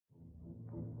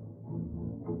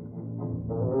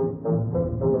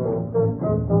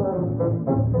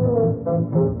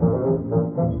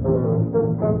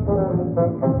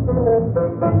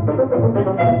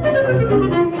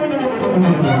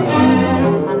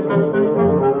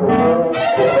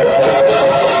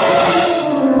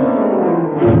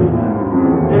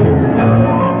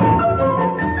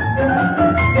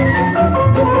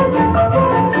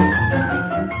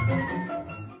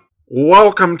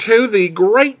Welcome to the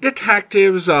Great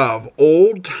Detectives of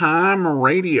Old Time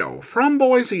Radio. From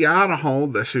Boise, Idaho,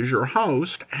 this is your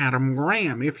host, Adam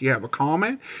Graham. If you have a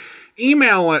comment,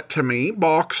 email it to me,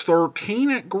 box13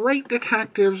 at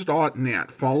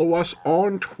greatdetectives.net. Follow us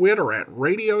on Twitter at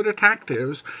Radio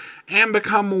Detectives and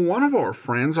become one of our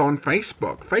friends on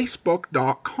Facebook,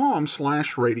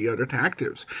 facebook.com/Radio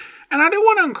Detectives. And I do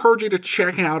want to encourage you to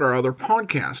check out our other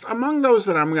podcasts. Among those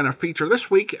that I'm going to feature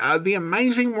this week, The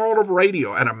Amazing World of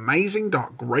Radio at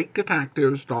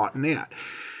amazing.greatdetectives.net.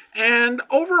 And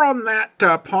over on that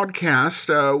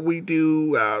podcast, we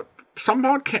do some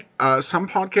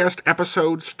podcast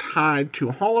episodes tied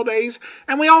to holidays,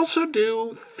 and we also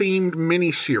do themed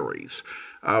miniseries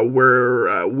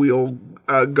where we'll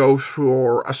go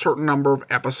for a certain number of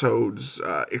episodes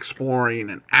exploring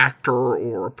an actor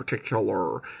or a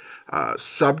particular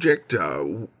subject.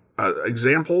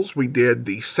 Examples, we did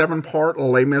the 7-part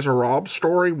Les Miserables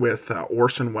story with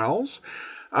Orson Welles.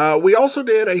 We also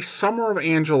did a Summer of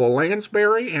Angela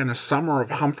Lansbury and a Summer of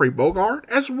Humphrey Bogart,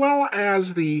 as well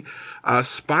as the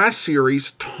spy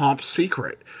series Top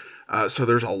Secret. So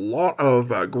there's a lot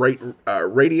of great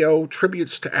radio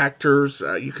tributes to actors.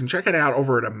 You can check it out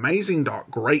over at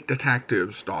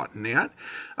amazing.greatdetectives.net.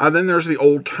 Then there's the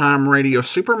Old Time Radio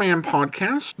Superman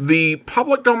podcast, the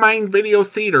Public Domain Video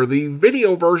Theater, the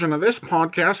video version of this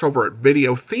podcast over at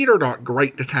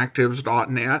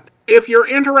videotheater.greatdetectives.net. If you're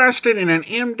interested in an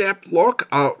in-depth look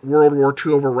at World War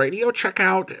II over radio, check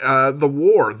out The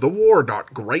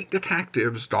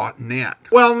war.greatdetectives.net.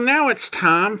 Well, now it's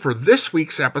time for this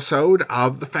week's episode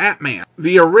of The Fat Man.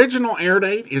 The original air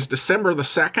date is December the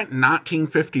 2nd,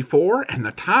 1954, and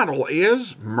the title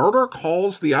is Murder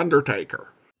Calls the Undertaker.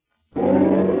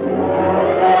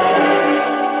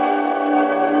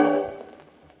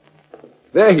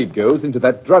 There he goes into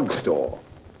that drugstore.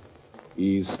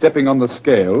 He's stepping on the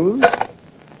scales.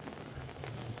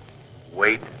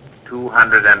 Weight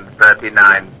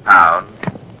 239 pounds.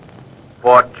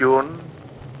 Fortune,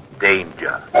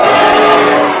 danger.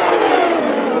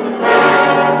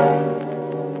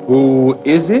 Who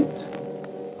is it?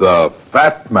 The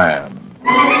Fat Man.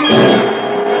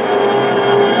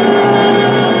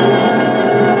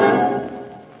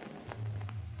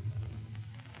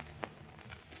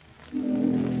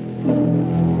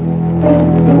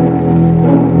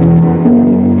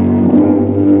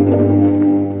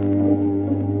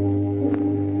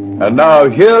 And now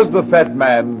here's the Fat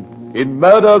Man in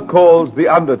Murder Calls the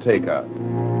Undertaker.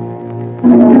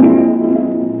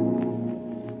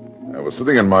 I was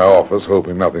sitting in my office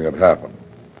hoping nothing had happened.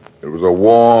 It was a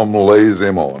warm, lazy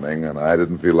morning, and I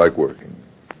didn't feel like working.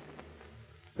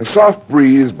 A soft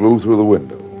breeze blew through the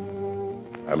window.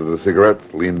 I lit a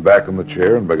cigarette, leaned back in the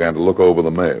chair, and began to look over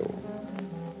the mail.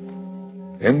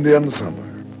 Indian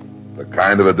summer. The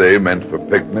kind of a day meant for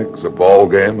picnics, a ball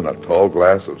game, and a tall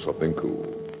glass of something cool.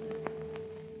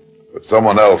 But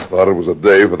someone else thought it was a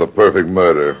day for the perfect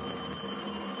murder.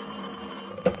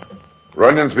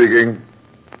 Runyon speaking.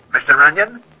 Mr.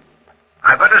 Runyon,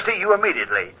 I've got to see you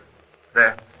immediately.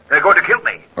 They're going to kill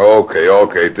me.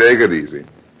 Okay, take it easy.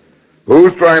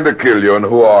 Who's trying to kill you, and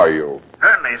who are you?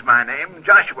 Hernley's my name,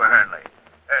 Joshua Hernley.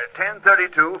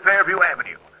 1032 Fairview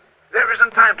Avenue. There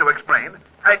isn't time to explain.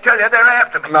 I tell you, they're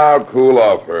after me. Now, cool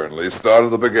off, Hernley. Start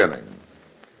at the beginning.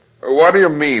 What do you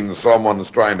mean someone's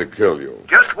trying to kill you?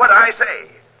 Just what I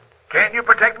say. Can you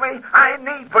protect me? I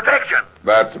need protection.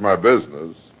 That's my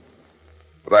business.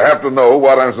 But I have to know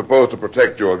what I'm supposed to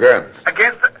protect you against.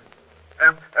 Against the...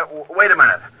 wait a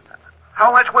minute.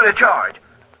 How much will it charge?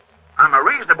 I'm a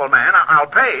reasonable man. I'll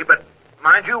pay, but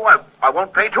mind you, I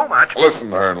won't pay too much. Listen,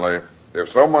 Hernley.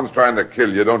 If someone's trying to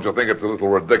kill you, don't you think it's a little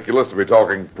ridiculous to be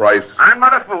talking price? I'm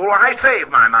not a fool. I save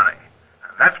my money.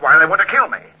 That's why they want to kill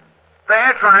me.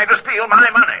 They're trying to steal my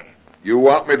money. You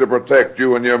want me to protect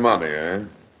you and your money, eh?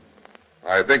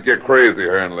 I think you're crazy,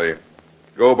 Hernley.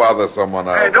 Go bother someone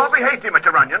else. Don't be hasty,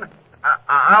 Mr. Runyon.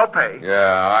 I'll pay.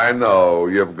 Yeah, I know.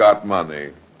 You've got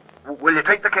money. Will you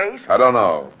take the case? I don't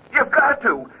know. You've got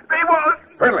to. They won't.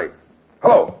 Hernley!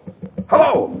 Hello!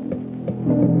 Hello!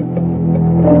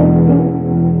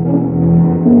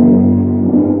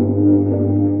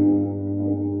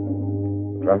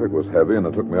 Traffic was heavy, and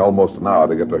it took me almost an hour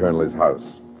to get to Hernley's house.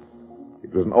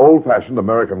 It was an old-fashioned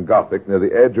American Gothic near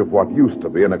the edge of what used to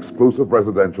be an exclusive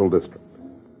residential district.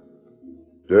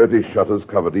 Dirty shutters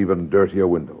covered even dirtier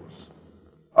windows.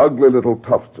 Ugly little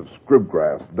tufts of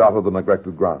scribgrass dotted the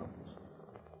neglected grounds.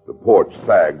 The porch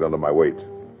sagged under my weight.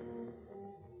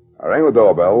 I rang the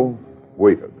doorbell,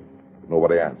 waited.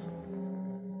 Nobody answered.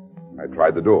 I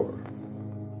tried the door.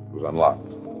 It was unlocked.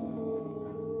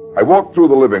 I walked through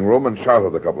the living room and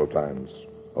shouted a couple of times.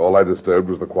 All I disturbed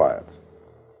was the quiet.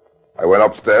 I went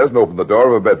upstairs and opened the door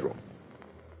of a bedroom.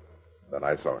 Then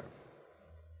I saw him.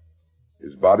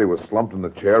 His body was slumped in a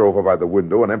chair over by the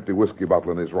window, an empty whiskey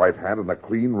bottle in his right hand, and a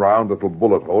clean, round little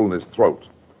bullet hole in his throat.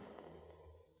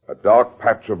 A dark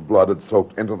patch of blood had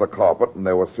soaked into the carpet, and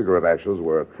there were cigarette ashes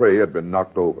where a tray had been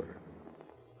knocked over.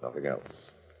 Nothing else.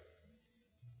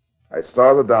 I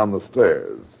started down the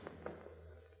stairs.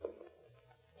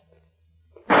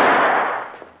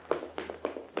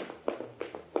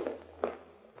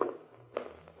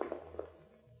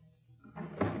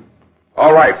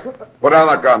 All right. Put down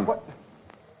that gun. What?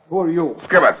 Who are you?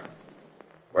 Skip it.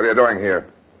 What are you doing here?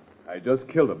 I just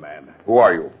killed a man. Who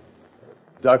are you?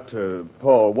 Dr.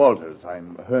 Paul Walters.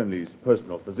 I'm Hernley's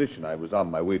personal physician. I was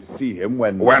on my way to see him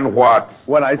when... When what?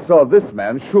 When I saw this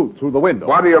man shoot through the window.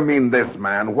 What do you mean, this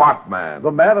man? What man?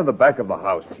 The man in the back of the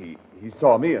house. He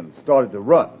saw me and started to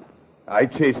run. I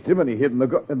chased him and he hid in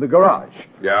the garage.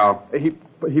 Yeah?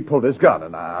 He pulled his gun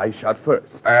and I shot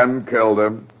first. And killed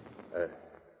him?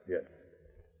 Yes.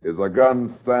 Is a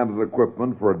gun standard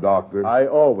equipment for a doctor? I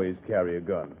always carry a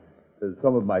gun.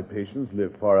 Some of my patients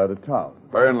live far out of town.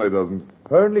 Apparently doesn't.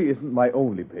 Hernley isn't my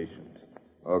only patient.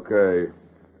 Okay.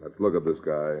 Let's look at this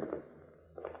guy.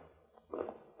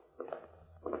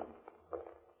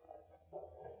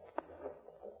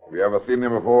 Have you ever seen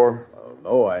him before? Oh,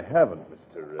 no, I haven't,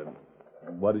 Mr.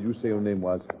 What did you say your name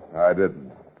was? I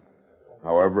didn't.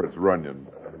 However, it's Runyon.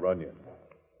 Runyon.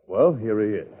 Well, here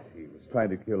he is. He was trying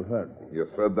to kill Hernley. You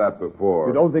said that before.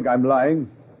 You don't think I'm lying?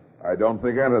 I don't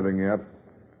think anything yet.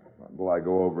 Until I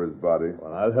go over his body.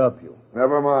 Well, I'll help you.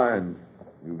 Never mind.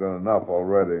 You've done enough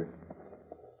already.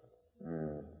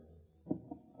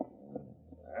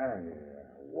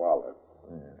 Wallet.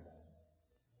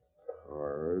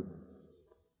 Cards.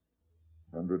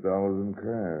 $100 in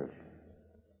cash.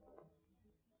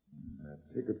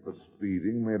 A ticket for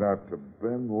speeding made out to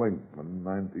Ben Linkman,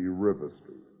 90 River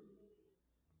Street.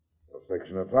 A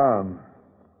section of town.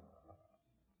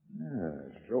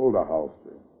 Shoulder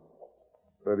holster.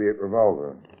 38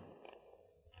 revolver.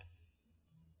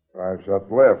 5 shots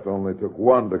left. Only took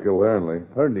 1 to kill Hernley.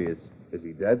 Hernley, is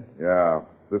he dead? Yeah.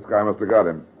 This guy must have got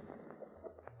him.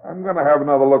 I'm going to have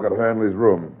another look at Hernley's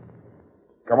room.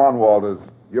 Come on, Walters.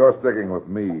 You're sticking with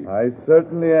me. I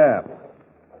certainly am.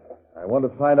 I want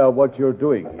to find out what you're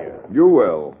doing here. You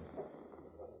will.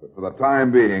 But for the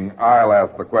time being, I'll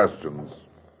ask the questions.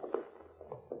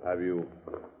 Have you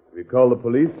called the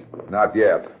police? Not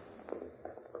yet.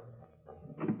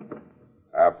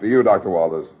 After you, Dr.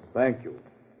 Walters. Thank you.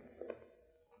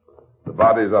 The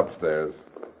body's upstairs.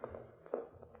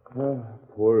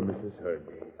 Poor Mrs.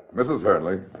 Hernley. Mrs.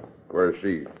 Hernley? Where is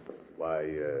she? Why,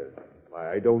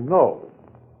 I don't know.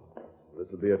 This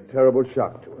will be a terrible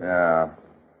shock to her. Yeah.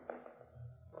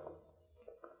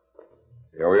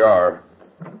 Here we are.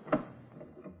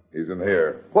 He's in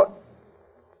here. What?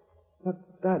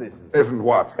 That isn't... Isn't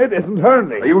what? It isn't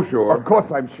Hernley. Are you sure? Of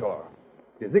course I'm sure.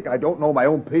 Do you think I don't know my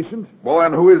own patient? Well,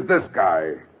 then who is this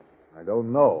guy? I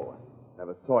don't know.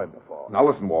 Never saw him before. Now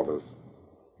listen, Walters.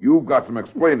 You've got some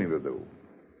explaining to do.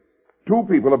 2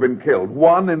 people have been killed.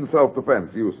 1 in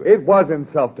self-defense, you say. It was in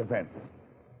self-defense.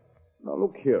 Now,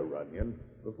 look here, Runyon.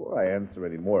 Before I answer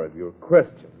any more of your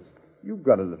questions, you've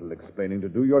got a little explaining to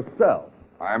do yourself.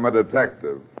 I'm a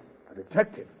detective. A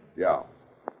detective? Yeah.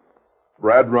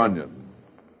 Brad Runyon,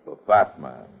 the fat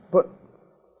man. But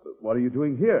what are you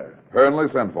doing here? Hernley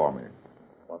sent for me.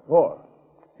 What for?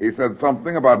 He said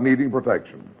something about needing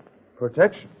protection.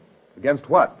 Protection? Against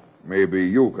what? Maybe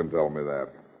you can tell me that.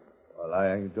 Well,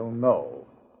 I don't know.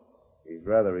 He's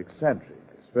rather eccentric,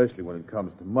 especially when it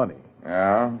comes to money.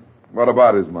 Yeah? What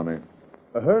about his money?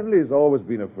 Hernley's always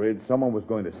been afraid someone was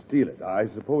going to steal it. I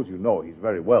suppose you know he's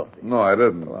very wealthy. No, I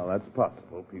didn't. Well, that's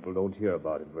possible. People don't hear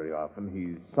about him very often.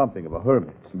 He's something of a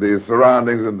hermit. The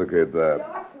surroundings indicate that.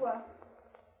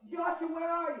 Joshua, where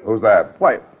are you? Who's that?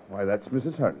 Why, that's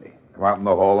Mrs. Hernley. Come out in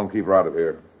the hall and keep her out of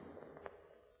here.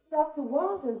 Dr.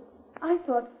 Walters, I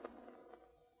thought...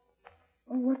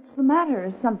 Oh, what's the matter?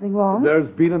 Is something wrong? There's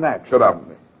been an accident. Shut up.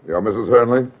 You're Mrs.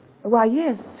 Hernley? Why,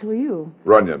 yes. Who are you?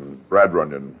 Runyon. Brad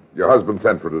Runyon. Your husband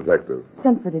sent for a detective.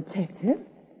 Sent for detective?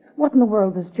 What in the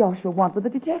world does Joshua want with a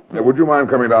detective? Now, would you mind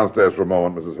coming downstairs for a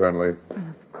moment, Mrs. Hernley?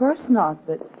 Of course not,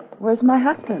 but where's my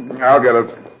husband? I'll get it.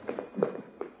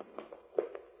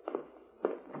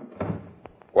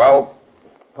 Well?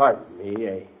 Pardon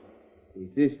me, is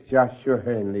this Joshua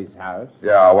Hernley's house?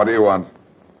 Yeah, what do you want?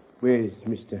 Where's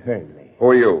Mr. Hernley? Who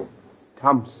are you?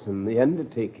 Thompson, the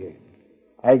Undertaker.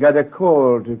 I got a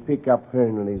call to pick up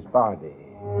Hernley's body.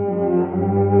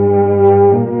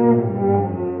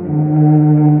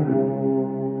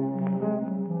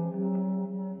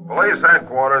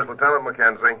 Lieutenant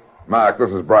McKenzie. Mark,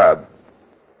 this is Brad.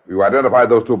 You identified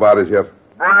those two bodies yet?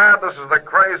 Brad, this is the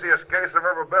craziest case I've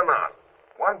ever been on.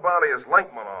 One body is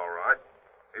Linkman, all right.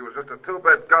 He was just a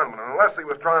two-bit gunman, and unless he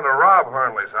was trying to rob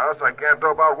Hernley's house, I can't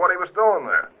know about what he was doing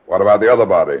there. What about the other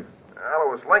body? Well,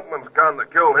 it was Linkman's gun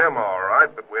that killed him, all right,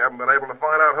 but we haven't been able to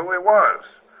find out who he was.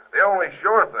 The only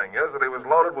sure thing is that he was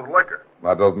loaded with liquor.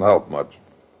 That doesn't help much.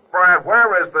 Brad,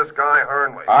 where is this guy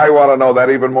Hernley? I want to know that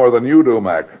even more than you do,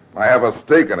 Mac. I have a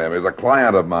stake in him. He's a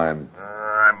client of mine.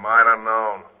 I might have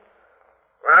known.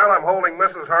 Well, I'm holding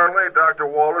Mrs. Hernley, Dr.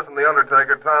 Walters, and the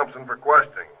Undertaker Thompson for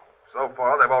questioning. So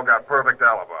far, they've all got perfect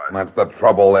alibis. That's the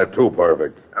trouble. They're too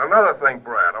perfect. And another thing,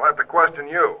 Brad, I'll have to question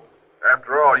you.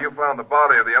 After all, you found the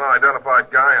body of the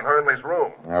unidentified guy in Hernley's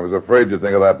room. I was afraid you'd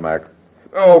think of that, Mac.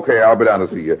 Okay, I'll be down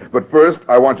to see you. But first,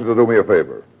 I want you to do me a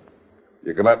favor.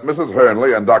 You can let Mrs.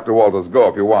 Hernley and Dr. Walters go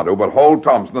if you want to, but hold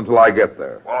Thompson until I get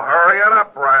there. Well, hurry it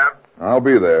up, Brad. I'll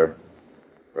be there.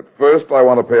 But first, I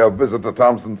want to pay a visit to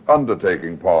Thompson's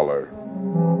undertaking parlor.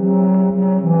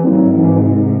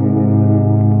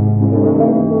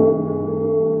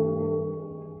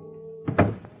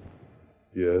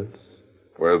 Yes?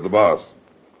 Where's the boss?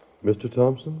 Mr.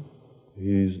 Thompson?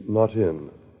 He's not in.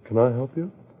 Can I help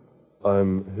you?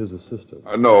 I'm his assistant.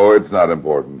 No, it's not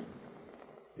important.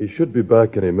 He should be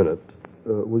back any minute.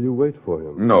 Will you wait for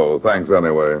him? No, thanks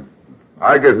anyway.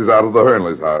 I guess he's out of the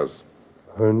Hernley's house.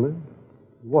 Hernley?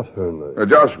 What Hernley?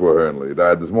 Joshua Hernley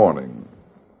died this morning.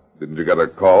 Didn't you get a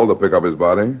call to pick up his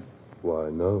body? Why,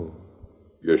 no.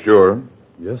 You sure?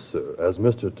 Yes, sir. As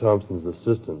Mr. Thompson's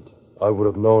assistant, I would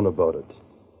have known about it.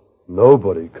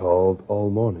 Nobody called all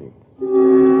morning.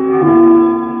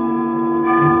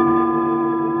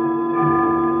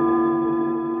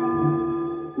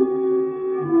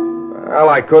 Well,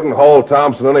 I couldn't hold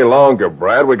Thompson any longer,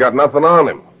 Brad. We got nothing on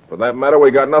him. For that matter, we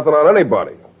got nothing on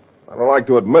anybody. I don't like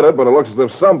to admit it, but it looks as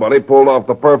if somebody pulled off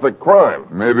the perfect crime.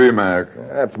 Maybe, Mac.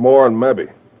 That's more than maybe.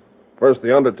 First,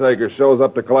 the Undertaker shows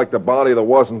up to collect a body that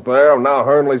wasn't there, and now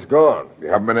Hernley's gone. You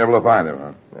haven't been able to find him,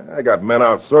 huh? I got men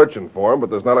out searching for him, but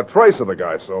there's not a trace of the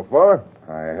guy so far.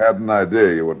 I had an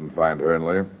idea you wouldn't find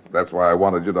Hernley. That's why I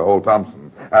wanted you to hold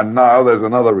Thompson. And now there's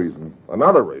another reason.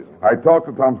 Another reason? I talked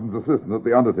to Thompson's assistant at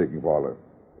the undertaking parlor.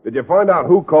 Did you find out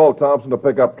who called Thompson to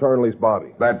pick up Hernley's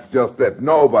body? That's just it.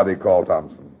 Nobody called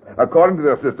Thompson. According to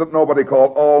the assistant, nobody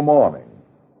called all morning.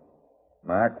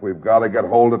 Mac, we've got to get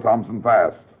hold of Thompson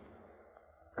fast.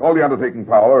 Call the undertaking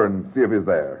parlor and see if he's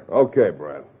there. Okay,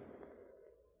 Brad.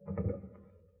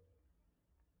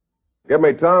 Give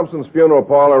me Thompson's funeral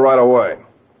parlor right away.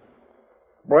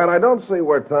 Brad, I don't see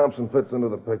where Thompson fits into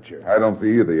the picture. I don't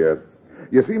see either yet.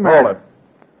 You see, Mac... Hold it.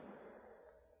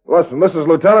 Listen, this is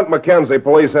Lieutenant McKenzie,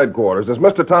 police headquarters. Is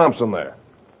Mr. Thompson there?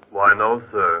 Why, no,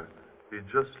 sir. He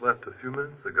just left a few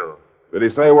minutes ago. Did he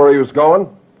say where he was going?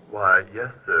 Why,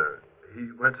 yes, sir. He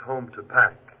went home to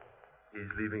pack. He's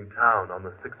leaving town on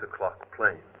the 6 o'clock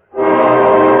plane.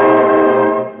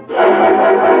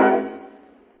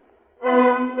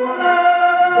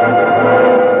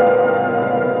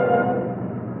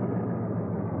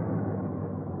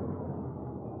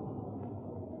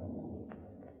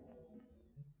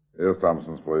 Here's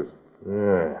Thompson's place.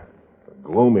 Yeah. A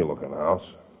gloomy-looking house.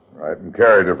 Right, and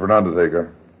character for an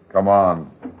undertaker. Come on.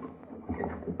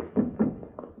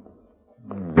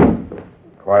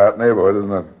 Quiet neighborhood,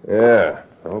 isn't it? Yeah.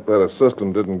 I hope that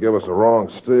assistant didn't give us a wrong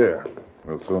steer.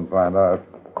 We'll soon find out.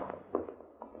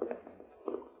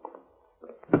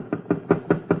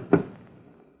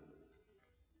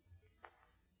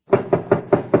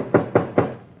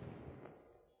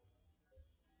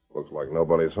 Looks like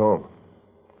nobody's home.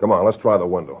 Come on, let's try the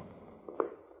window.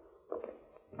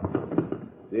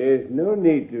 There's no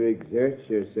need to exert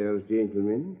yourselves,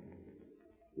 gentlemen.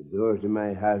 The door to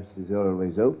my house is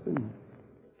always open.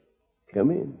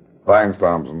 Come in. Thanks,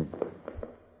 Thompson.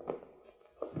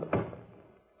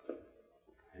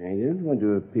 I don't want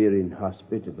to appear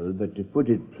inhospitable, but to put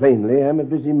it plainly, I'm a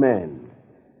busy man.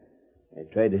 I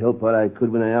tried to help what I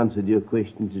could when I answered your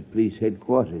questions at police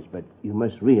headquarters, but you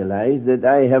must realize that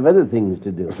I have other things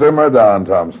to do. Simmer down,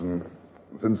 Thompson.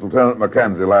 Since Lieutenant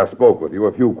McKenzie last spoke with you,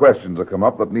 a few questions have come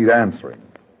up that need answering.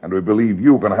 And we believe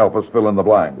you can help us fill in the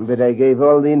blanks. But I gave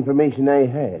all the information I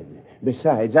had.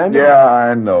 Besides, I'm... Yeah,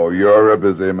 I know. You're a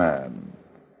busy man.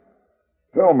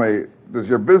 Tell me, does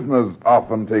your business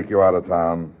often take you out of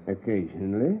town?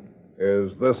 Occasionally.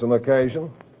 Is this an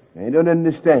occasion? I don't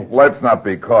understand. Let's not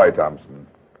be coy, Thompson.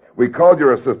 We called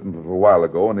your assistant a little while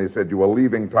ago, and he said you were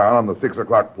leaving town on the 6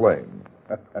 o'clock plane.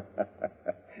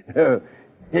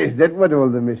 Is that what all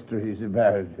the mystery is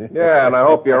about? Yeah, and I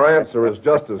hope your answer is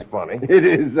just as funny. It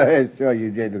is, I assure you,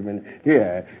 gentlemen.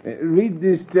 Here, read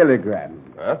this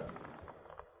telegram. Huh?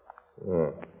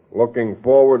 Looking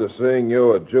forward to seeing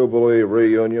you at Jubilee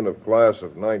reunion of class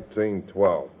of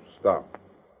 1912. Stop.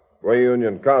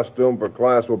 Reunion costume for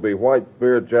class will be white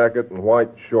beer jacket and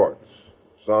white shorts.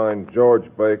 Signed, George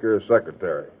Baker,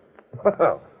 Secretary.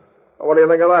 Well, what do you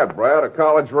think of that, Brad? A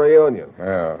college reunion.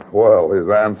 Yeah, well, his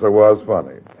answer was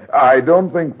funny. I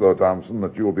don't think, though, Thompson,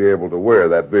 that you'll be able to wear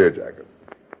that beer jacket.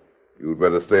 You'd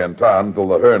better stay in town until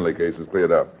the Hernley case is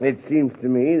cleared up. It seems to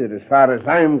me that as far as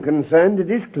I'm concerned,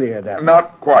 it is cleared up.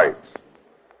 Not quite.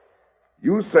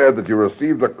 You said that you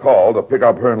received a call to pick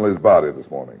up Hernley's body this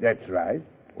morning. That's right.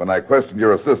 When I questioned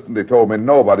your assistant, he told me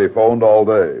nobody phoned all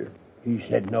day. He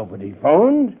said nobody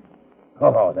phoned?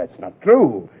 Oh, that's not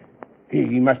true.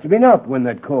 He must have been up when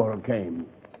that call came.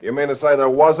 You mean to say there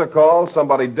was a call?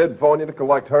 Somebody did phone you to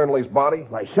collect Hernley's body?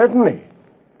 Why, certainly.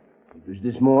 It was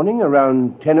this morning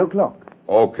around 10 o'clock.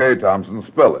 Okay, Thompson,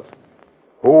 spill it.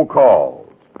 Who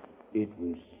called? It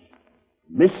was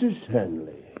Mrs.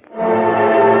 Hernley.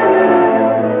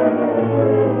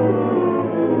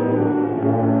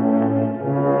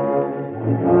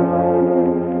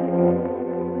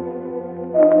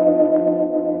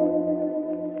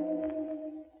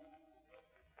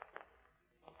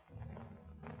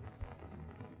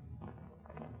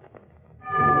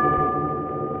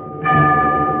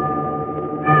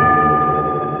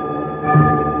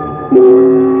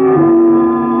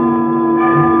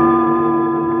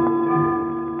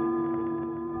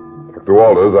 Dr.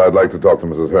 Walters, I'd like to talk to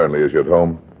Mrs. Hernley. Is she at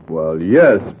home? Well,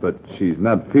 yes, but she's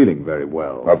not feeling very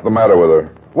well. What's the matter with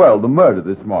her? Well, the murder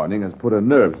this morning has put her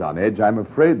nerves on edge. I'm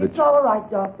afraid that It's all right,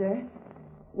 Doctor.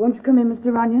 Won't you come in,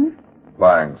 Mr. Runyon?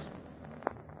 Thanks.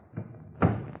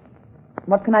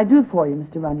 What can I do for you,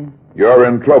 Mr. Runyon? You're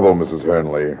in trouble, Mrs.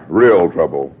 Hernley. Real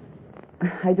trouble.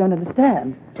 I don't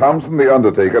understand. Thompson, the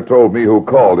Undertaker, told me who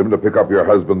called him to pick up your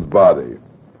husband's body.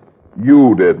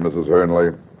 You did, Mrs.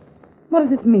 Hernley. What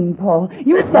does it mean, Paul?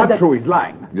 You it's said not that... true. He's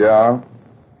lying. Yeah?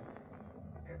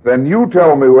 Then you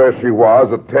tell me where she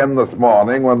was at 10 this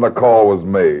morning when the call was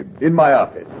made. In my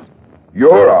office.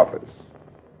 Your office?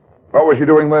 What was she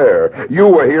doing there? You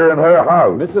were here in her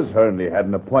house. Mrs. Hernley had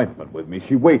an appointment with me.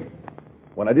 She waited.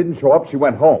 When I didn't show up, she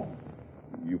went home.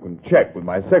 You can check with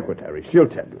my secretary. She'll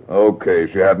tell you. Okay,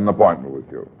 she had an appointment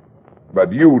with you.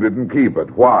 But you didn't keep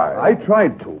it. Why? I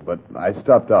tried to, but I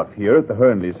stopped off here at the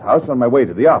Hernley's house on my way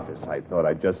to the office. I thought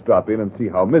I'd just drop in and see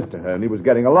how Mr. Hernley was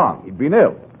getting along. He'd been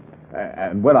ill.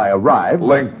 And when I arrived...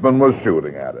 Linkman was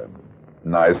shooting at him.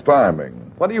 Nice timing.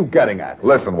 What are you getting at?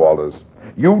 Listen, Walters.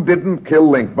 You didn't kill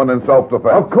Linkman in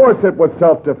self-defense. Of course it was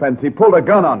self-defense. He pulled a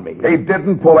gun on me. He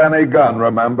didn't pull any gun,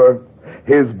 remember?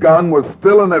 His gun was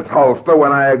still in its holster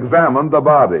when I examined the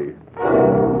body.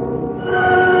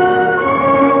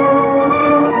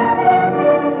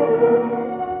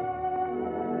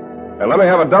 And let me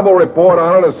have a double report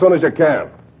on it as soon as you can.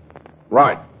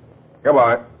 Right.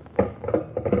 Goodbye.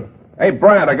 Hey,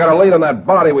 Brad, I got a lead on that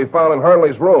body we found in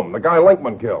Hernley's room. The guy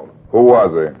Linkman killed. Who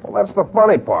was he? Well, that's the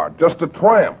funny part. Just a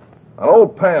tramp. An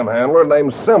old panhandler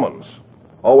named Simmons.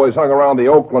 Always hung around the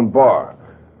Oakland bar.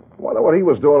 Wonder what he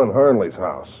was doing in Hernley's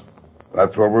house.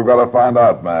 That's what we've got to find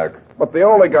out, Mac. But the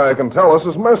only guy who can tell us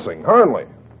is missing, Hernley.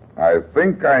 I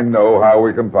think I know how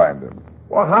we can find him.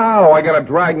 Well, how? I got a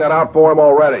dragnet out for him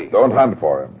already. Don't hunt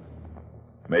for him.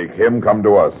 Make him come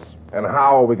to us. And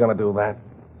how are we going to do that?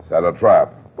 Set a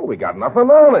trap. Well, we got nothing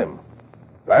on him.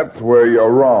 That's where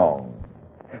you're wrong.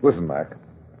 Listen, Mac.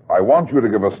 I want you to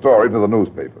give a story to the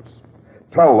newspapers.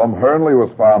 Tell them Hernley was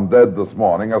found dead this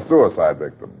morning, a suicide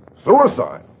victim.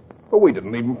 Suicide? But we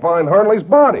didn't even find Hernley's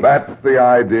body. That's the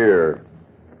idea.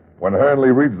 When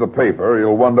Hernley reads the paper,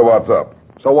 he'll wonder what's up.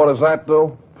 So what does that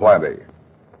do? Plenty.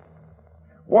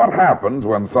 What happens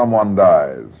when someone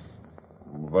dies?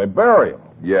 They bury him.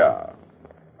 Yeah.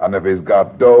 And if he's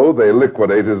got dough, they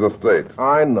liquidate his estate.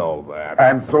 I know that.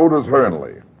 And so does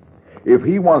Hernley. If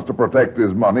he wants to protect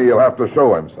his money, he'll have to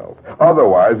show himself.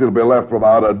 Otherwise, he'll be left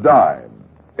without a dime,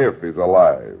 if he's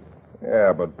alive.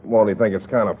 Yeah, but won't he think it's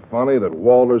kind of funny that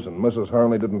Walters and Mrs.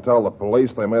 Hernley didn't tell the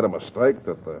police they made a mistake,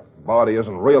 that the body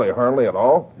isn't really Hernley at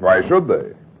all? Why should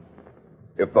they?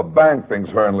 If the bank thinks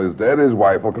Hernley's dead, his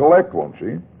wife will collect, won't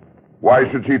she?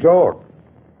 Why should she talk?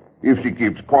 If she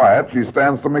keeps quiet, she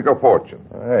stands to make a fortune.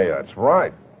 Hey, that's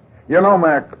right. You know,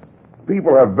 Mac,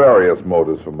 people have various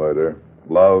motives for murder.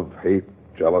 Love, hate,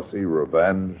 jealousy,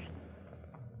 revenge.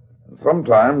 And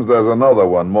sometimes there's another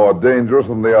one more dangerous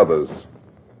than the others.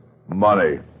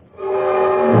 Money.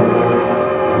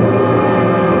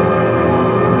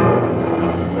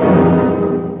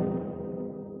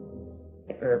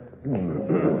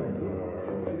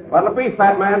 What'll it be,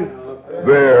 fat man?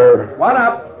 There. What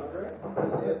up?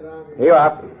 Here you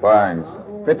are. Thanks.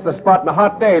 Fits the spot in a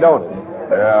hot day, don't it?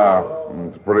 Yeah,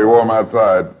 it's pretty warm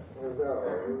outside.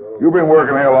 You been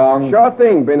working here long? Sure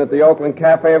thing. Been at the Oakland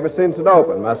Cafe ever since it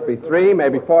opened. Must be 3,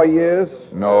 maybe 4 years.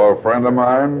 No, a friend of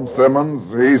mine, Simmons,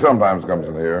 he sometimes comes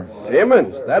in here.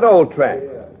 Simmons? That old tramp.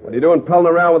 What are you doing pulling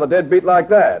around with a deadbeat like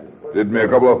that? Did me a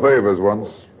couple of favors once.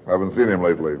 Haven't seen him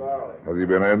lately. Has he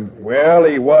been in? Well,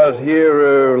 he was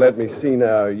here, let me see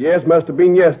now. Yes, must have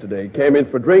been yesterday. Came in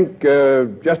for drink,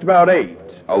 just about 8.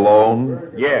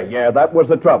 Alone? Yeah, that was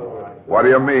the trouble. What do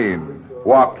you mean?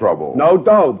 What trouble? No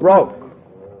dough, broke.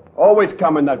 Always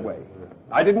coming that way.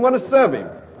 I didn't want to serve him.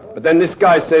 But then this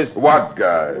guy says... What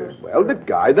guy? Well, the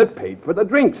guy that paid for the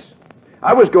drinks.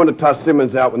 I was going to toss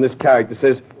Simmons out when this character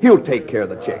says he'll take care of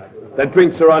the check. The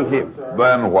drinks are on him.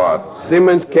 Then what?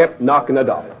 Simmons kept knocking it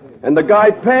off. And the guy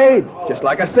paid, just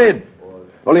like I said.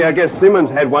 Only I guess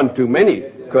Simmons had one too many,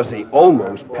 because he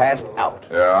almost passed out.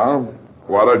 Yeah?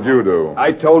 What did you do?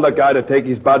 I told the guy to take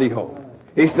his body home.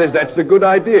 He says that's a good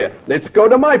idea. Let's go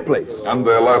to my place. And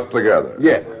they left together?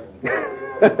 Yeah.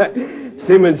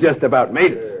 Simmons just about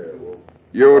made it.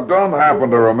 You don't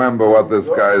happen to remember what this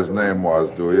guy's name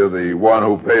was, do you? The one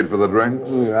who paid for the drinks?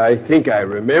 I think I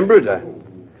remembered.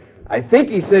 I think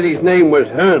he said his name was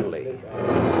Hernley.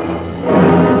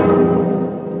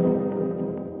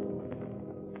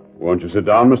 Won't you sit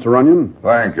down, Mr. Runyon?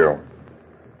 Thank you.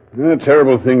 The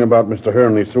terrible thing about Mr.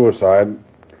 Hernley's suicide,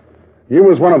 he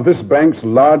was one of this bank's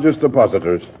largest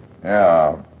depositors.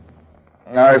 Yeah.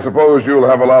 I suppose you'll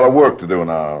have a lot of work to do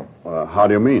now. How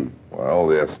do you mean? Well,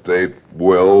 the estate,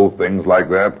 will, things like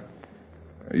that.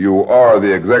 You are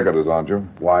the executors, aren't you?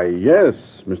 Why, yes.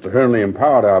 Mr. Hernley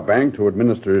empowered our bank to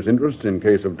administer his interests in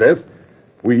case of death.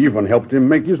 We even helped him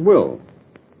make his will.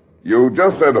 You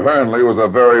just said Hernley was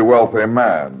a very wealthy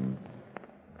man.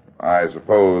 I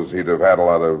suppose he'd have had a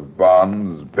lot of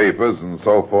bonds, papers, and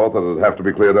so forth that would have to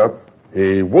be cleared up?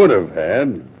 He would have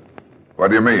had. What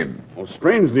do you mean? Well,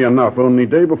 strangely enough, only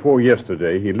day before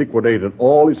yesterday, he liquidated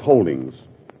all his holdings.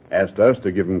 Asked us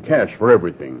to give him cash for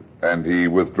everything. And he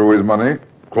withdrew his money?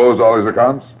 Closed all his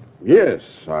accounts? Yes.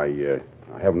 I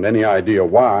haven't any idea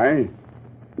why.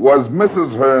 Was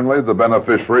Mrs. Hernley the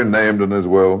beneficiary named in his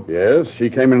will? Yes, she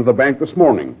came into the bank this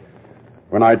morning.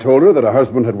 When I told her that her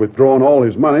husband had withdrawn all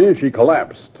his money, she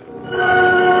collapsed.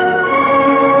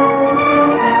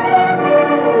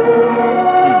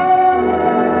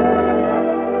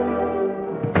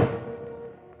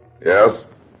 Yes?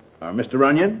 Mr.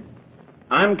 Runyon?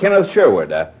 I'm Kenneth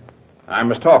Sherwood. I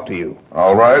must talk to you.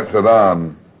 All right, sit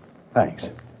down. Thanks.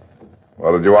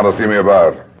 What did you want to see me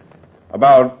about?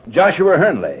 About Joshua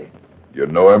Hernley. You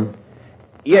know him?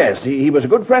 Yes, he was a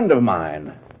good friend of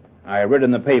mine. I read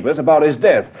in the papers about his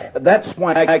death. That's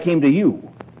why I came to you.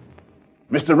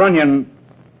 Mr. Runyon,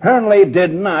 Hernley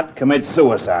did not commit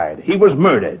suicide. He was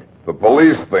murdered. The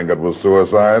police think it was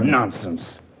suicide. Nonsense.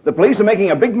 The police are making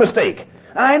a big mistake.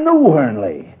 I knew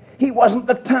Hernley. He wasn't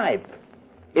the type.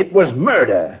 It was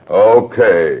murder.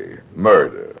 Okay,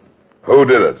 murder. Who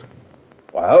did it?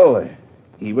 Well,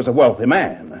 he was a wealthy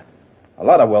man. A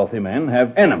lot of wealthy men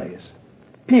have enemies.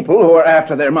 People who are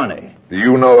after their money. Do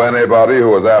you know anybody who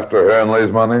was after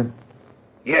Hernley's money?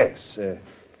 Yes.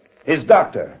 His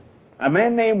doctor, a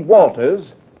man named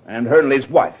Walters, and Hernley's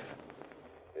wife.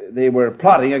 They were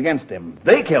plotting against him.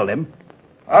 They killed him.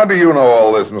 How do you know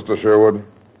all this, Mr. Sherwood?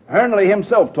 Hernley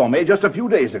himself told me just a few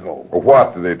days ago.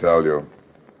 What did he tell you?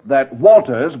 That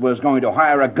Walters was going to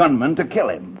hire a gunman to kill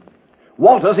him.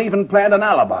 Walters even planned an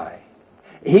alibi.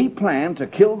 He planned to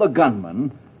kill the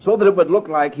gunman so that it would look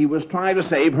like he was trying to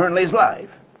save Hernley's life.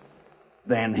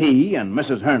 Then he and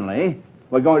Mrs. Hernley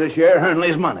were going to share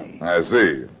Hernley's money. I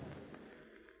see.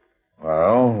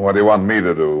 Well, what do you want me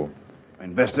to do?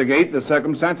 Investigate the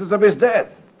circumstances of his death.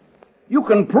 You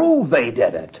can prove they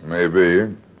did it.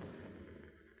 Maybe.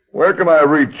 Where can I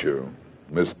reach you,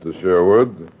 Mr.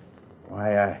 Sherwood?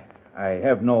 Why, I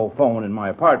have no phone in my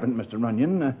apartment, Mr.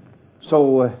 Runyon,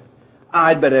 so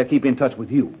I'd better keep in touch with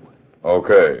you.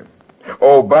 Okay.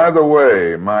 Oh, by the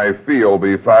way, my fee will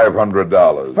be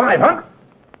 $500. 500?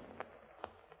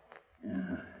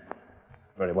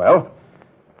 Very well.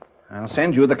 I'll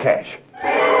send you the cash.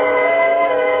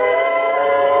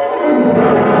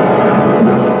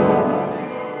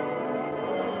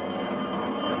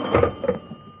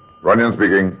 Runyon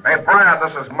speaking. Hey, Brad,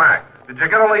 this is Mac. Did you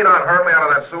get a lead on Hernley out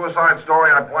of that suicide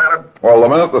story I planted? Well, the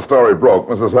minute the story broke,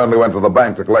 Mrs. Hernley went to the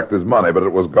bank to collect his money, but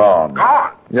it was gone.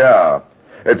 Gone? Yeah.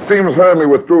 It seems Hernley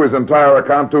withdrew his entire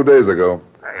account 2 days ago.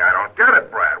 Hey, I don't get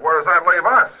it, Brad. Where does that leave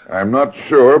us? I'm not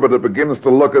sure, but it begins to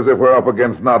look as if we're up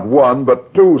against not one,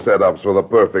 but two setups for the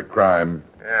perfect crime.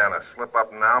 Yeah, and a slip-up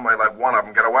now may let one of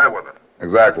them get away with it.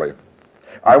 Exactly.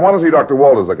 I want to see Dr.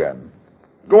 Walters again.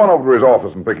 Go on over to his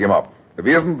office and pick him up. If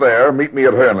he isn't there, meet me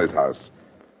at Hernley's house.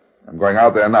 I'm going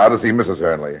out there now to see Mrs.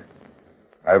 Hernley.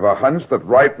 I've a hunch that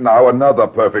right now another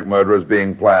perfect murder is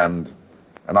being planned,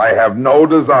 and I have no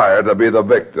desire to be the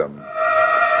victim.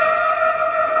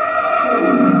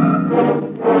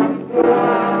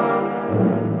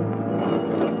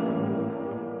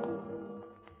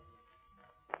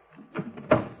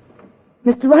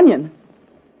 Mr. Runyon,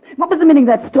 what was the meaning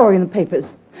of that story in the papers?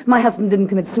 My husband didn't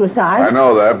commit suicide. I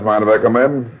know that. Mind if I come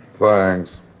in?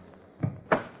 Thanks.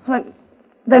 Well,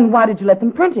 then why did you let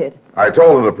them print it? I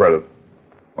told him to print it.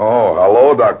 Oh,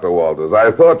 hello, Dr. Walters.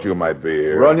 I thought you might be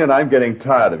here. Runyon, I'm getting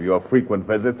tired of your frequent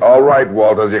visits. All right,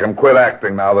 Walters, you can quit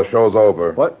acting now. The show's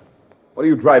over. What? What are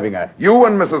you driving at? You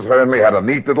and Mrs. Hernley had a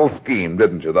neat little scheme,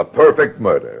 didn't you? The perfect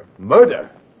murder. Murder?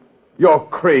 You're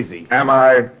crazy. Am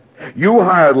I? You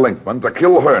hired Linkman to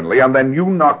kill Hernley, and then you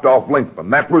knocked off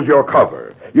Linkman. That was your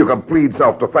cover. You could plead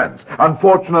self-defense.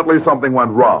 Unfortunately, something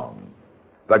went wrong.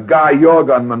 The guy your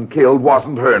gunman killed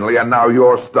wasn't Hernley, and now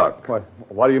you're stuck.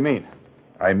 What do you mean?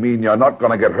 I mean you're not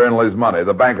going to get Hernley's money.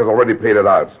 The bank has already paid it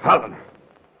out. Helen,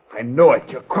 I know it.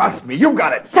 You crossed me. You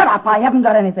got it. Shut up. I haven't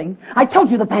got anything. I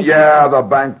told you the bank... Yeah, the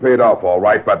bank paid off all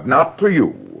right, but not to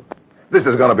you. This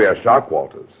is going to be a shock,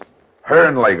 Walters.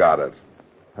 Hernley got it.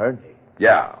 Hernley?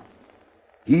 Yeah.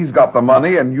 He's got the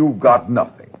money, and you've got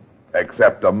nothing.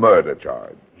 Except a murder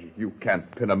charge. You can't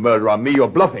pin a murder on me. You're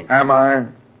bluffing. Am I?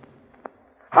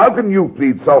 How can you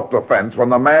plead self-defense when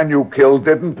the man you killed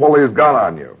didn't pull his gun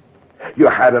on you? You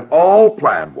had it all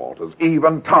planned, Walters,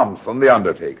 even Thompson, the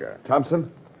Undertaker.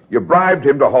 Thompson? You bribed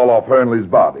him to haul off Hernley's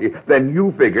body, then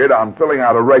you figured on filling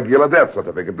out a regular death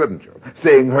certificate, didn't you?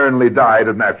 Saying Hernley died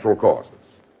of natural causes.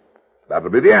 That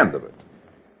would be the end of it.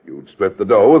 You'd split the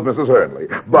dough with Mrs. Hernley.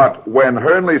 But when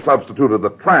Hernley substituted the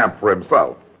tramp for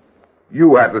himself,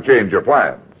 you had to change your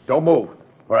plans. Don't move,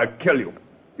 or I'll kill you.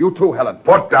 You too, Helen.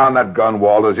 Put down that gun,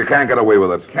 Walters. You can't get away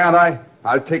with it. Can't I?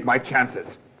 I'll take my chances.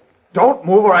 Don't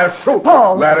move or I'll shoot.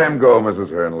 Paul! Let him go, Mrs.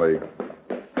 Hernley.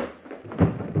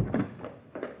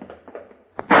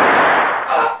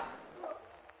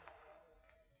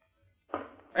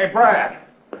 Hey, Brad.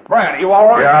 Brad, are you all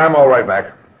right? Yeah, I'm all right,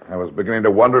 Mac. I was beginning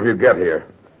to wonder if you'd get here.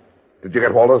 Did you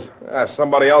get Walters?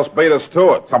 Somebody else beat us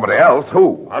to it. Somebody else?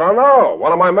 Who? I don't know.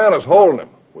 One of my men is holding him.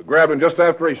 We grabbed him just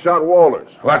after he shot Walters.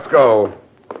 Let's go.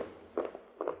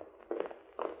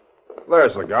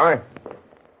 There's the guy.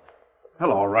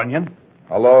 Hello, Runyon.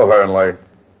 Hello, Hernley.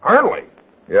 Hernley?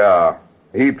 Yeah.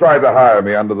 He tried to hire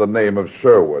me under the name of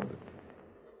Sherwood.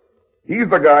 He's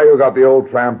the guy who got the old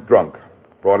tramp drunk,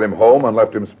 brought him home and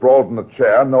left him sprawled in a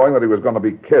chair, knowing that he was going to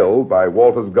be killed by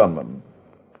Walter's gunman.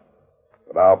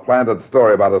 But our planted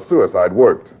story about a suicide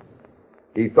worked.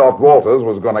 He thought Walters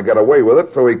was going to get away with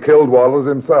it, so he killed Walters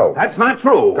himself. That's not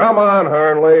true. Come on,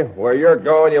 Hernley. Where you're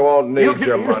going, you won't need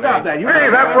your money. Stop that. Hey,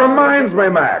 that reminds me,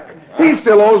 Mac. He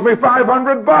still owes me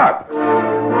 $500.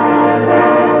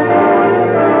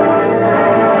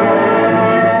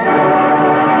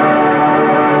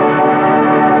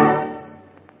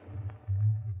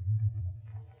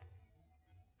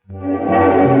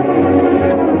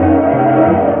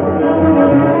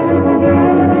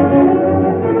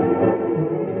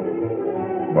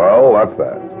 Well, that's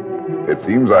that. It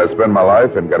seems I spend my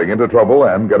life in getting into trouble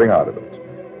and getting out of it.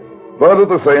 But at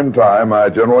the same time, I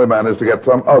generally manage to get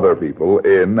some other people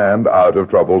in and out of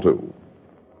trouble, too.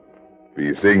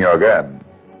 Be seeing you again.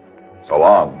 So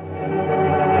long.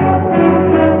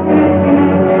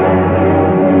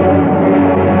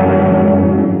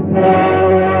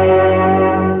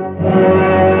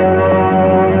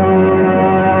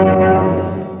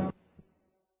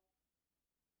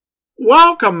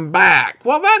 Welcome back.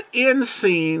 Well, that end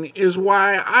scene is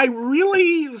why I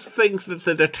really think that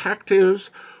the detectives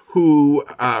who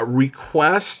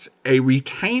request a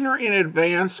retainer in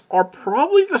advance are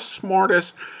probably the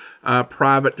smartest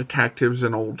private detectives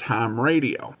in old-time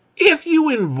radio. If you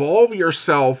involve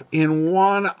yourself in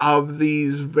one of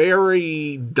these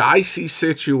very dicey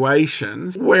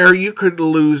situations where you could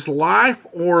lose life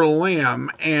or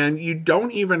limb and you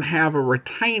don't even have a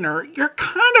retainer, you're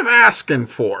kind of asking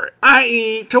for it.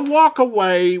 I.e., to walk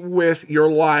away with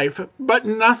your life, but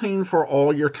nothing for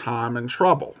all your time and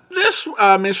trouble. This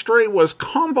mystery was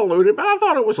convoluted, but I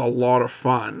thought it was a lot of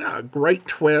fun. A great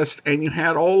twist, and you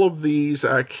had all of these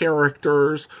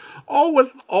characters, all with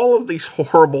all of these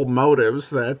horrible motives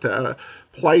that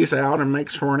plays out and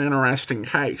makes for an interesting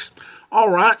case. All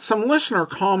right, some listener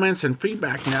comments and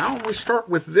feedback now. We start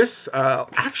with this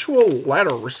actual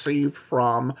letter received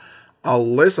from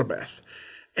Elizabeth.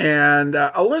 And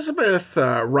Elizabeth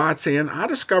writes in, I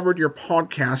discovered your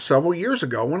podcast several years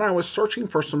ago when I was searching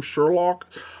for some Sherlock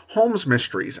Holmes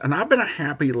mysteries, and I've been a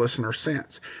happy listener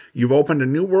since. You've opened a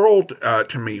new world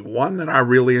to me, one that I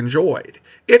really enjoyed.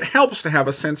 It helps to have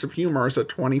a sense of humor as a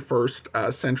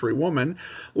 21st century woman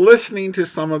listening to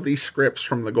some of these scripts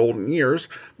from the golden years,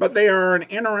 but they are an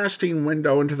interesting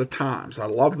window into the times. I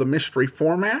love the mystery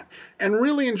format and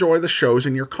really enjoy the shows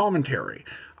and your commentary.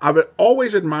 I've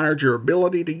always admired your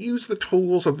ability to use the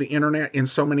tools of the internet in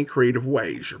so many creative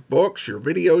ways. Your books, your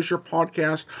videos, your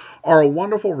podcasts are a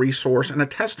wonderful resource and a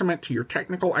testament to your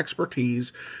technical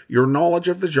expertise, your knowledge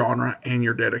of the genre, and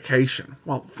your dedication.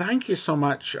 Well, thank you so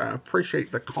much. I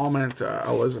appreciate the comment,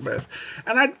 Elizabeth.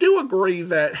 And I do agree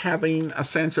that having a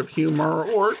sense of humor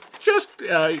or just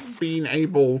being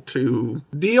able to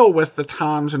deal with the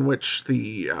times in which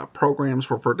the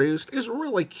programs were produced is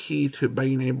really key to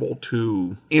being able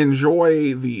to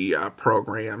enjoy the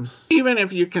programs, even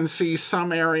if you can see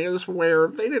some areas where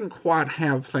they didn't quite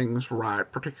have things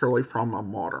right, particularly from a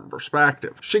modern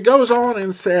perspective. She goes on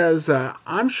and says,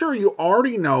 I'm sure you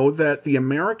already know that the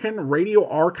American Radio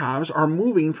Archives are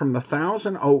moving from the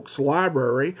Thousand Oaks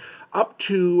Library up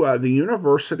to the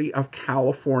University of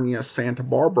California, Santa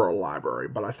Barbara Library,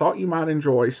 but I thought you might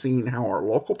enjoy seeing how our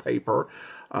local paper,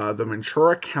 the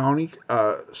Ventura County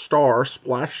Star,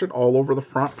 splashed it all over the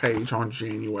front page on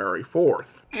January 4th.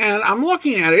 And I'm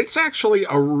looking at it. It's actually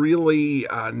a really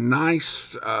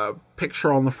nice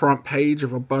picture on the front page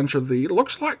of a bunch of the, it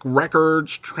looks like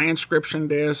records, transcription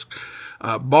discs,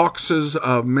 boxes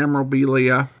of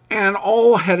memorabilia, and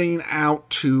all heading out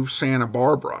to Santa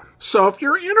Barbara. So if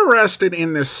you're interested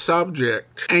in this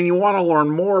subject and you want to learn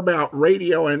more about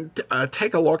radio and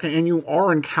take a look, and you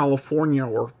are in California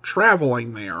or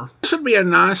traveling there, this would be a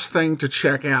nice thing to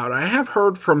check out. I have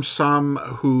heard from some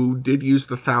who did use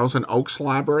the Thousand Oaks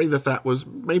Library that was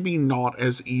maybe not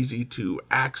as easy to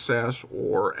access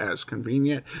or as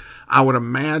convenient. I would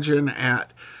imagine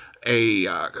at a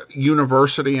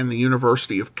university in the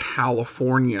University of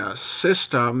California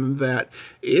system that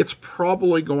it's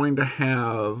probably going to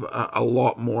have a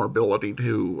lot more ability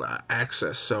to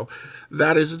access. So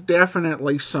that is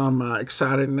definitely some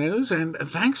exciting news, and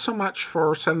thanks so much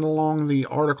for sending along the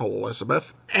article,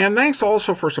 Elizabeth. And thanks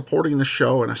also for supporting the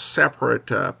show in a separate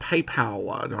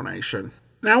PayPal donation.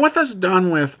 Now, with us done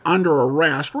with Under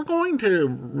Arrest, we're going to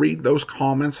read those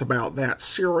comments about that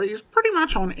series pretty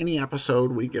much on any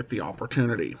episode we get the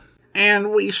opportunity.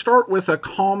 And we start with a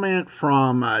comment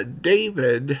from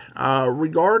David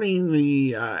regarding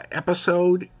the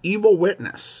episode Evil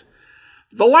Witness.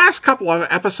 The last couple of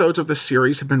episodes of the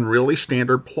series have been really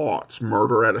standard plots.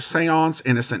 Murder at a seance,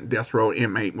 innocent death row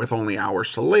inmate with only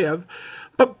hours to live.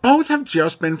 But both have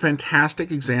just been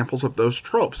fantastic examples of those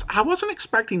tropes. I wasn't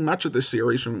expecting much of this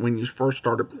series when you first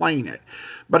started playing it,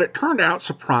 but it turned out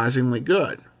surprisingly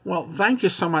good. Well, thank you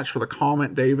so much for the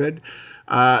comment, David.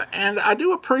 And I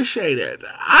do appreciate it.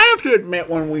 I have to admit,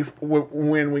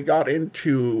 when we got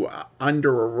into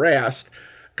Under Arrest,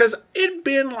 because it'd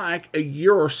been like a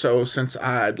year or so since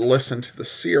I'd listened to the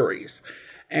series,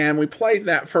 and we played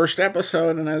that first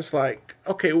episode, and I was like,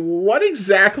 okay, what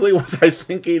exactly was I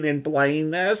thinking in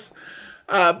playing this?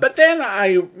 But then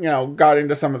I, got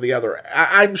into some of the other.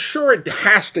 I'm sure it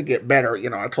has to get better.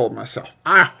 I told myself,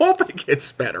 I hope it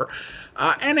gets better.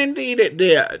 And indeed it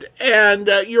did. And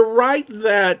you're right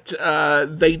that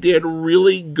they did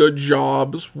really good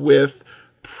jobs with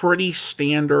pretty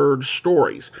standard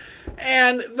stories.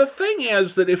 And the thing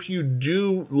is that if you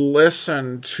do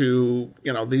listen to,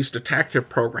 these detective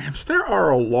programs, there are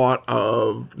a lot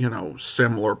of,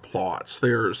 similar plots.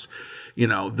 There's,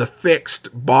 the fixed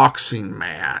boxing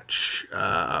match.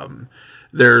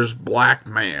 There's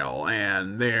blackmail,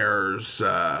 and there's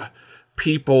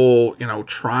people,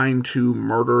 trying to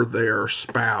murder their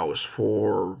spouse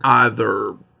for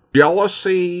either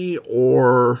jealousy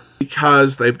or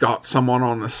because they've got someone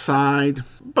on the side.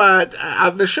 But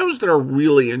the shows that are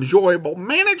really enjoyable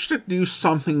manage to do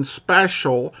something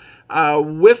special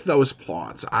with those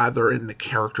plots, either in the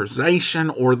characterization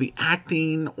or the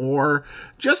acting or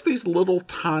just these little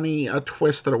tiny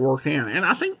twists that work in. And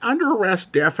I think Under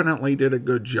Arrest definitely did a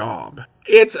good job.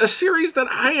 It's a series that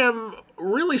I am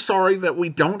really sorry that we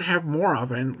don't have more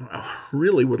of, and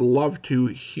really would love to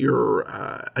hear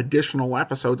additional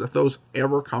episodes if those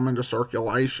ever come into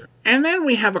circulation. And then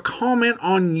we have a comment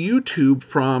on YouTube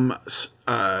from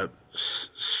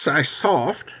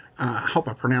Sysoft. I hope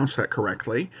I pronounced that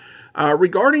correctly.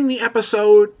 regarding the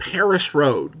episode Paris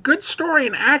Road. Good story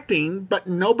and acting, but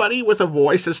nobody with a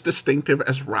voice as distinctive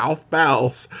as Ralph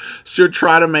Bell's should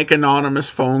try to make anonymous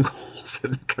phone calls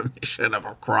in the commission of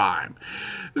a crime.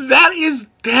 That is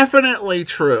definitely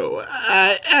true.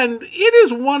 And it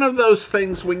is one of those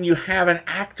things when you have an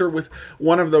actor with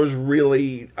one of those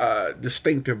really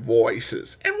distinctive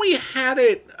voices. And we had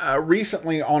it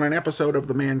recently on an episode of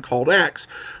The Man Called X,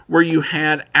 where you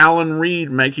had Alan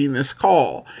Reed making this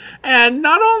call. And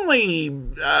not only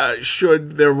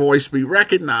should their voice be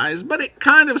recognized, but it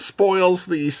kind of spoils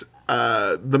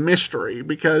the mystery,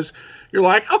 because you're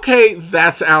like, okay,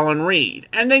 that's Alan Reed.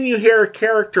 And then you hear a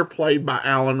character played by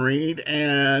Alan Reed,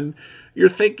 and you're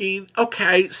thinking,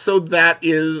 okay, so that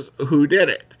is who did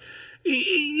it.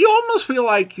 You almost feel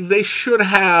like they should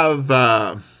have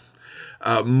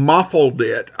muffled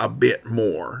it a bit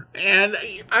more. And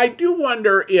I do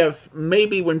wonder if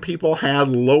maybe when people had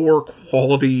lower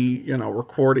quality,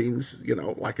 recordings,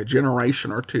 like a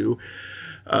generation or two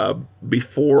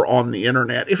before on the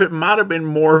internet, if it might have been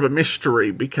more of a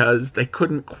mystery because they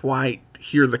couldn't quite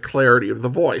hear the clarity of the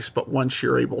voice. But once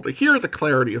you're able to hear the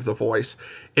clarity of the voice,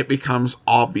 it becomes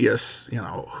obvious,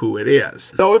 who it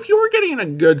is. So if you were getting a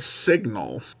good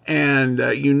signal and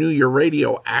you knew your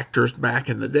radio actors back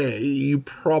in the day, you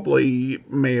probably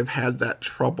may have had that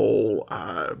trouble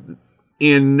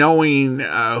in knowing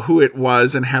who it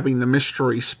was and having the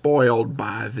mystery spoiled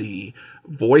by the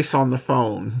voice on the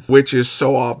phone, which is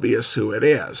so obvious who it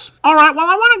is. All right, well,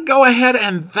 I want to go ahead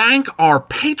and thank our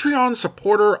Patreon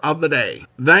supporter of the day.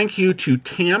 Thank you to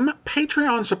Tim,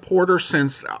 Patreon supporter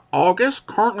since August,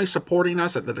 currently supporting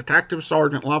us at the Detective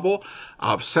Sergeant level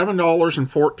of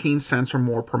 $7.14 or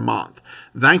more per month.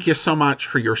 Thank you so much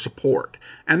for your support.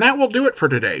 And that will do it for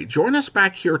today. Join us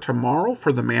back here tomorrow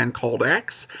for The Man Called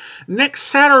X. Next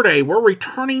Saturday, we're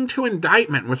returning to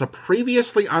Indictment with a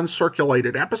previously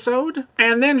uncirculated episode.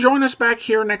 And then join us back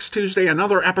here next Tuesday,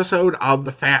 another episode of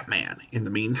The Fat Man. In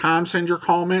the meantime, send your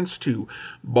comments to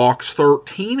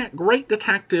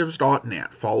box13@greatdetectives.net.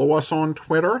 Follow us on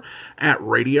Twitter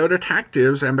 @Radio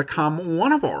Detectives and become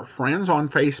one of our friends on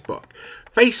Facebook.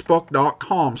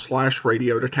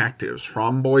 Facebook.com/Radio Detectives.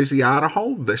 From Boise,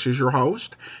 Idaho, this is your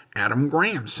host, Adam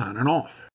Graham, signing off.